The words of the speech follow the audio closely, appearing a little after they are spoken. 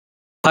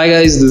Hi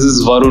guys, this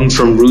is Varun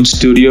from Root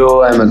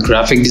Studio. I'm a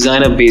graphic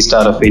designer based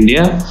out of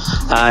India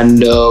and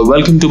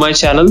welcome to my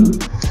channel.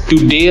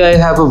 Today I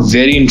have a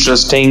very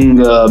interesting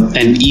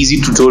and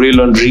easy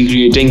tutorial on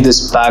recreating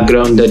this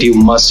background that you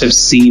must have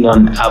seen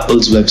on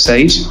Apple's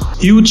website.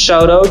 Huge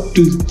shout out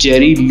to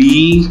Jerry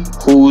Lee,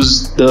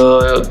 who's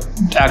the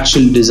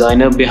actual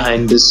designer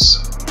behind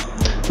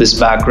this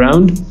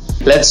background.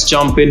 Let's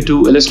jump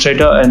into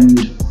Illustrator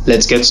and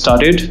let's get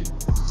started.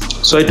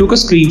 So I took a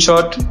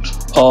screenshot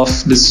of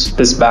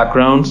this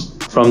background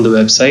from the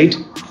website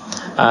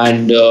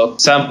and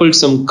sampled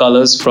some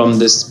colors from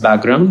this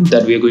background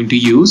that we are going to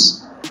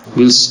use.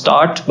 We'll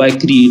start by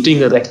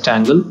creating a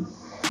rectangle,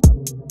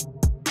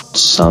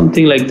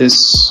 something like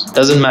this.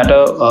 Doesn't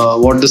matter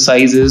what the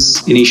size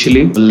is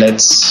initially.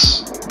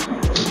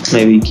 Let's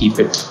maybe keep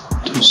it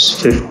to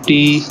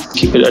 50,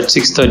 keep it at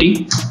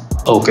 630.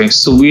 Okay,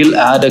 so we'll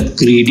add a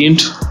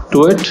gradient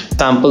to it,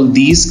 sample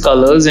these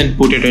colors and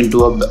put it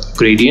into a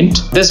gradient.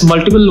 There's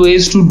multiple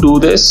ways to do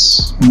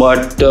this,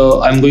 but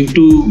I'm going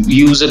to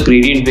use a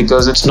gradient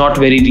because it's not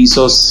very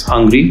resource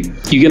hungry.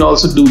 You can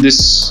also do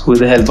this with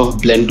the help of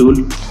blend tool.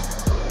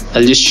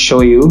 I'll just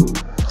show you,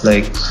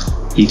 like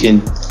you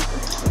can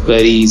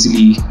very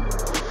easily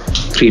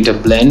create a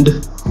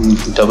blend.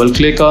 Double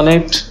click on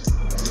it.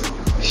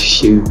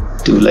 You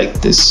do like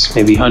this,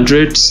 maybe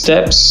 100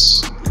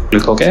 steps.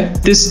 Click OK.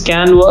 This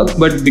can work,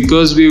 but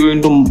because we're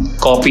going to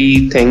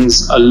copy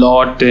things a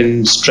lot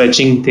and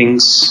stretching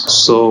things,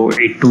 so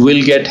it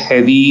will get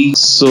heavy.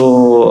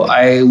 So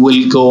I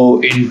will go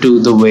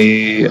into the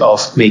way of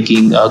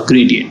making a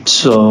gradient.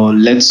 So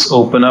let's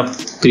open up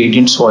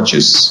gradient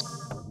swatches.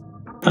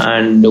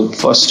 And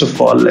first of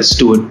all, let's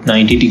do it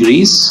 90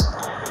 degrees.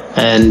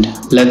 And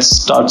let's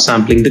start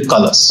sampling the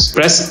colors.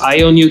 Press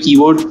I on your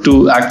keyboard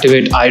to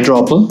activate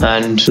eyedropper,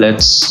 and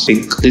let's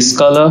pick this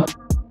color.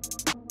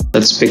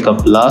 Let's pick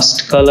up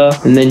last color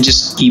and then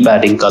just keep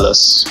adding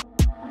colors.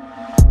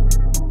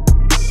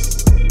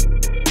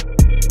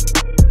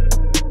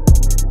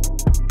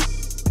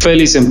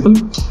 Fairly simple,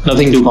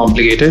 nothing too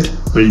complicated.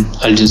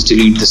 I'll just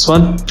delete this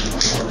one.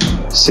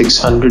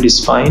 600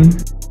 is fine.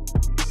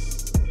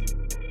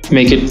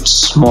 Make it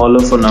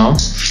smaller for now,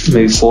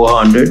 maybe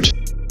 400.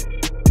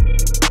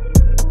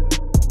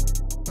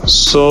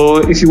 So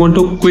if you want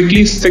to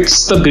quickly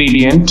fix the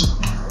gradient,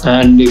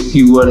 and if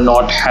you are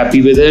not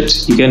happy with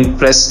it, you can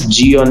press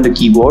G on the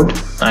keyboard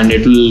and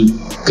it will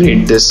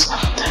create this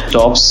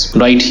tops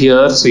right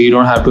here, so you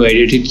don't have to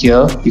edit it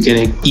here. You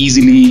can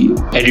easily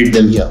edit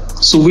them here.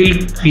 So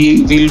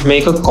we'll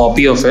make a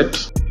copy of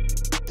it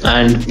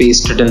and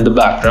paste it in the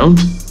background.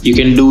 You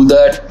can do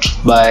that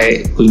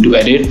by going to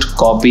edit,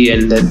 copy,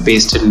 and then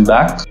paste it in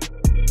back.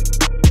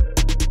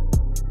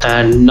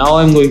 And now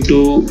I'm going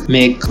to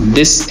make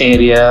this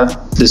area,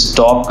 this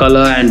top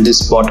color, and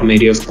this bottom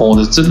area of more.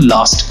 It's the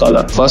last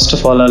color. First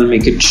of all, I'll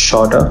make it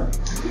shorter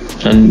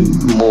and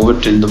move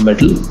it in the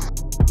middle.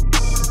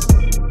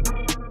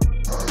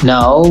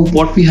 Now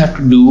what we have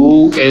to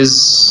do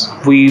is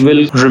we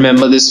will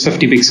remember this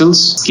 50 pixels,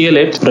 scale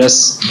it,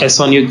 press S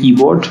on your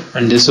keyboard,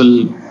 and this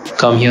will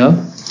come here.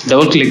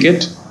 Double click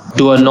it,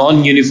 do a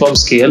non-uniform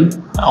scale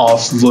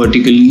of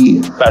vertically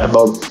at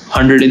about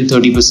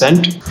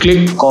 130%.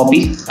 Click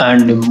copy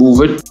and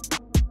move it.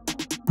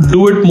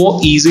 Do it more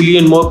easily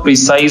and more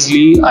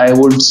precisely. I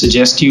would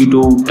suggest you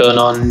to turn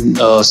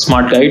on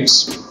smart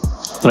guides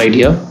right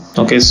here.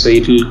 Okay, so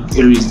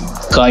it'll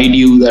guide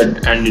you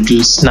that, and it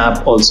will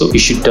snap also. You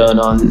should turn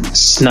on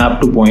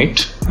snap to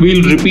point.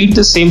 We'll repeat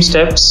the same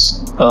steps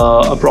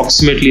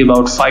approximately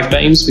about 5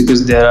 times,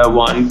 because there are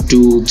 1,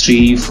 2,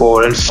 3,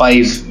 4, and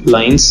 5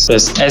 lines.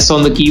 Press S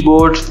on the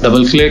keyboard,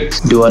 double click,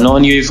 do a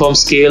non-uniform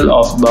scale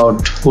of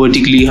about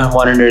vertically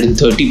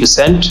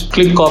 130%.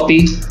 Click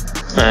copy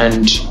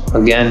and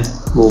again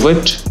move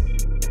it.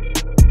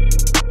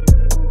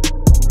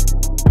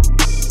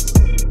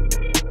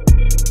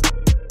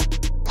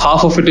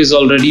 Half of it is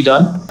already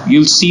done.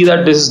 You'll see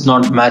that this is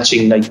not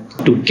matching. Like,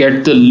 to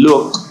get the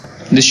look,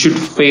 this should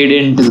fade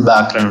into the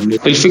background.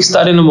 We'll fix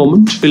that in a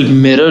moment. We'll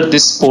mirror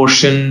this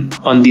portion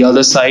on the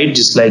other side,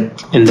 just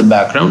like in the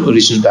background,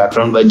 original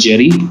background by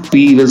Jerry.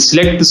 We will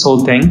select this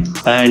whole thing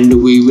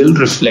and we will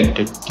reflect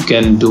it. You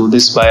can do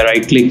this by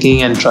right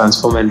clicking and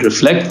transform and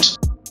reflect.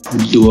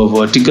 Do a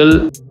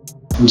vertical.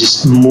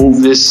 Just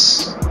move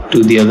this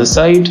to the other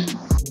side.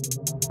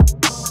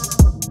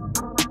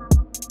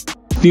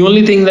 The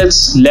only thing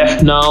that's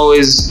left now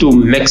is to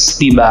mix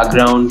the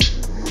background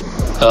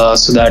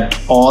so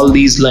that all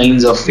these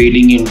lines are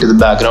fading into the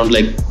background.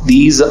 Like,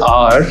 these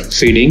are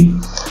fading,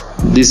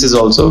 this is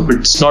also, but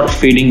it's not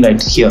fading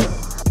right here.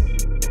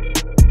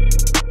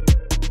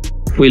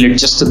 We'll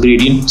adjust the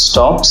gradient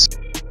stops.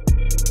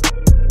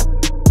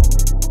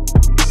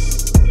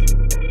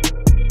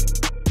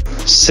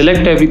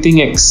 Select everything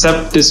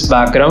except this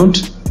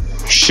background.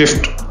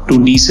 Shift to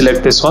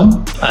deselect this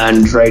one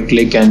and right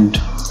click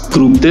and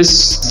group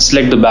this.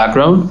 Select the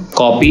background,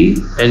 copy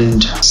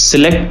and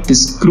select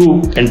this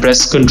group and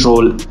press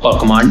Ctrl or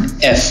Command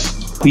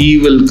F. We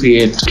will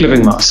create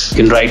clipping mask.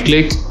 You can right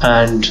click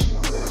and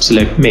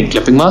select make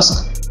clipping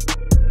mask.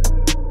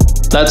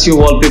 That's your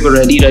wallpaper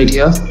ready right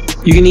here.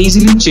 You can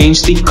easily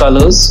change the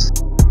colors.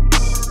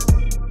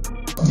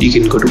 You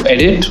can go to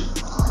edit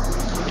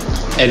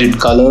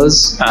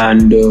colors,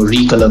 and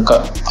recolor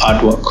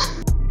artwork.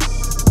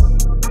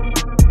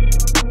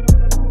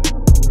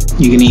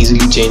 You can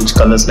easily change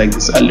colors like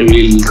this. I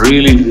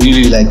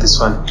really like this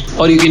one.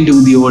 Or you can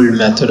do the old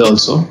method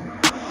also.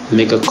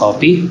 Make a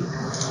copy,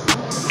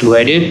 to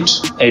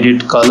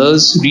edit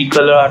colors,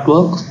 recolor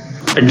artwork,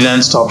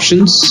 advanced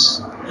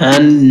options,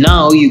 and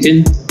now you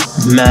can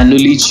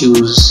manually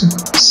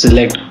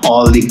select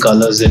all the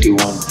colors that you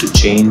want to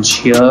change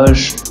here.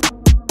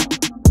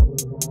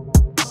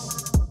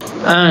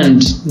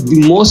 And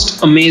the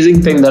most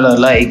amazing thing that I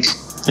like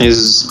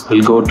is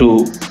I'll go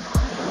to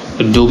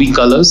Adobe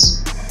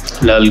Colors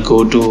and I'll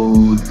go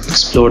to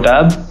Explore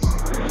tab.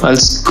 I'll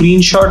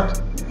screenshot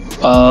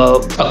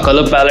a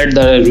color palette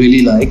that I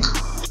really like.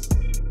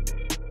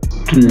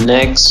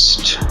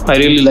 Next, I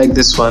really like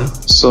this one.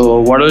 So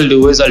what I'll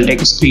do is I'll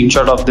take a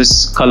screenshot of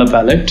this color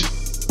palette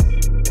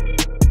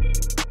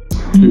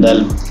and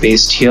I'll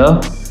paste here.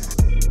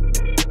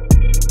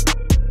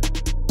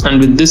 And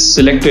with this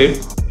selected,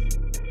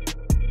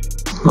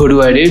 go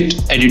to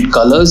edit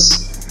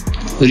colors,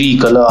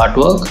 recolor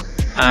artwork,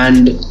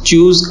 and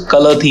choose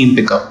color theme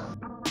picker.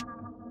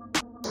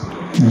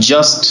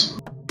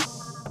 Just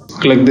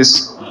click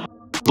this,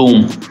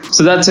 boom.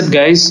 So that's it,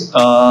 guys.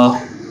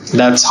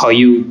 That's how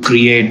you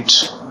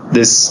create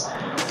this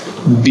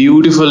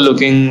beautiful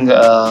looking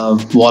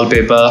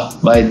wallpaper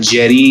by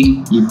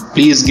Jerry.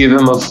 Please give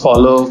him a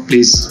follow.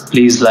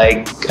 Please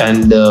like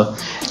and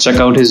check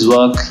out his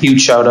work.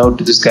 Huge shout out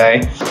to this guy.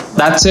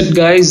 That's it,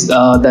 guys.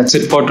 That's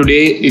it for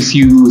today. If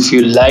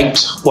you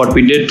liked what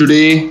we did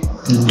today,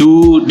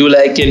 do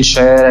like and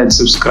share and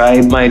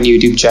subscribe my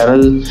YouTube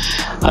channel.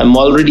 I'm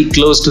already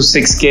close to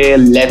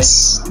 6K.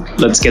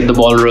 Let's get the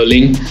ball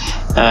rolling.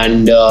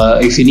 And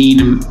if you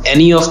need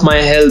any of my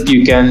help,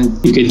 you can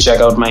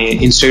check out my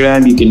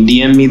Instagram. You can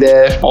DM me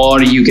there,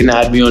 or you can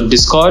add me on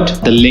Discord.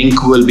 The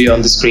link will be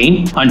on the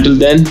screen. Until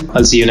then,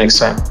 I'll see you next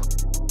time.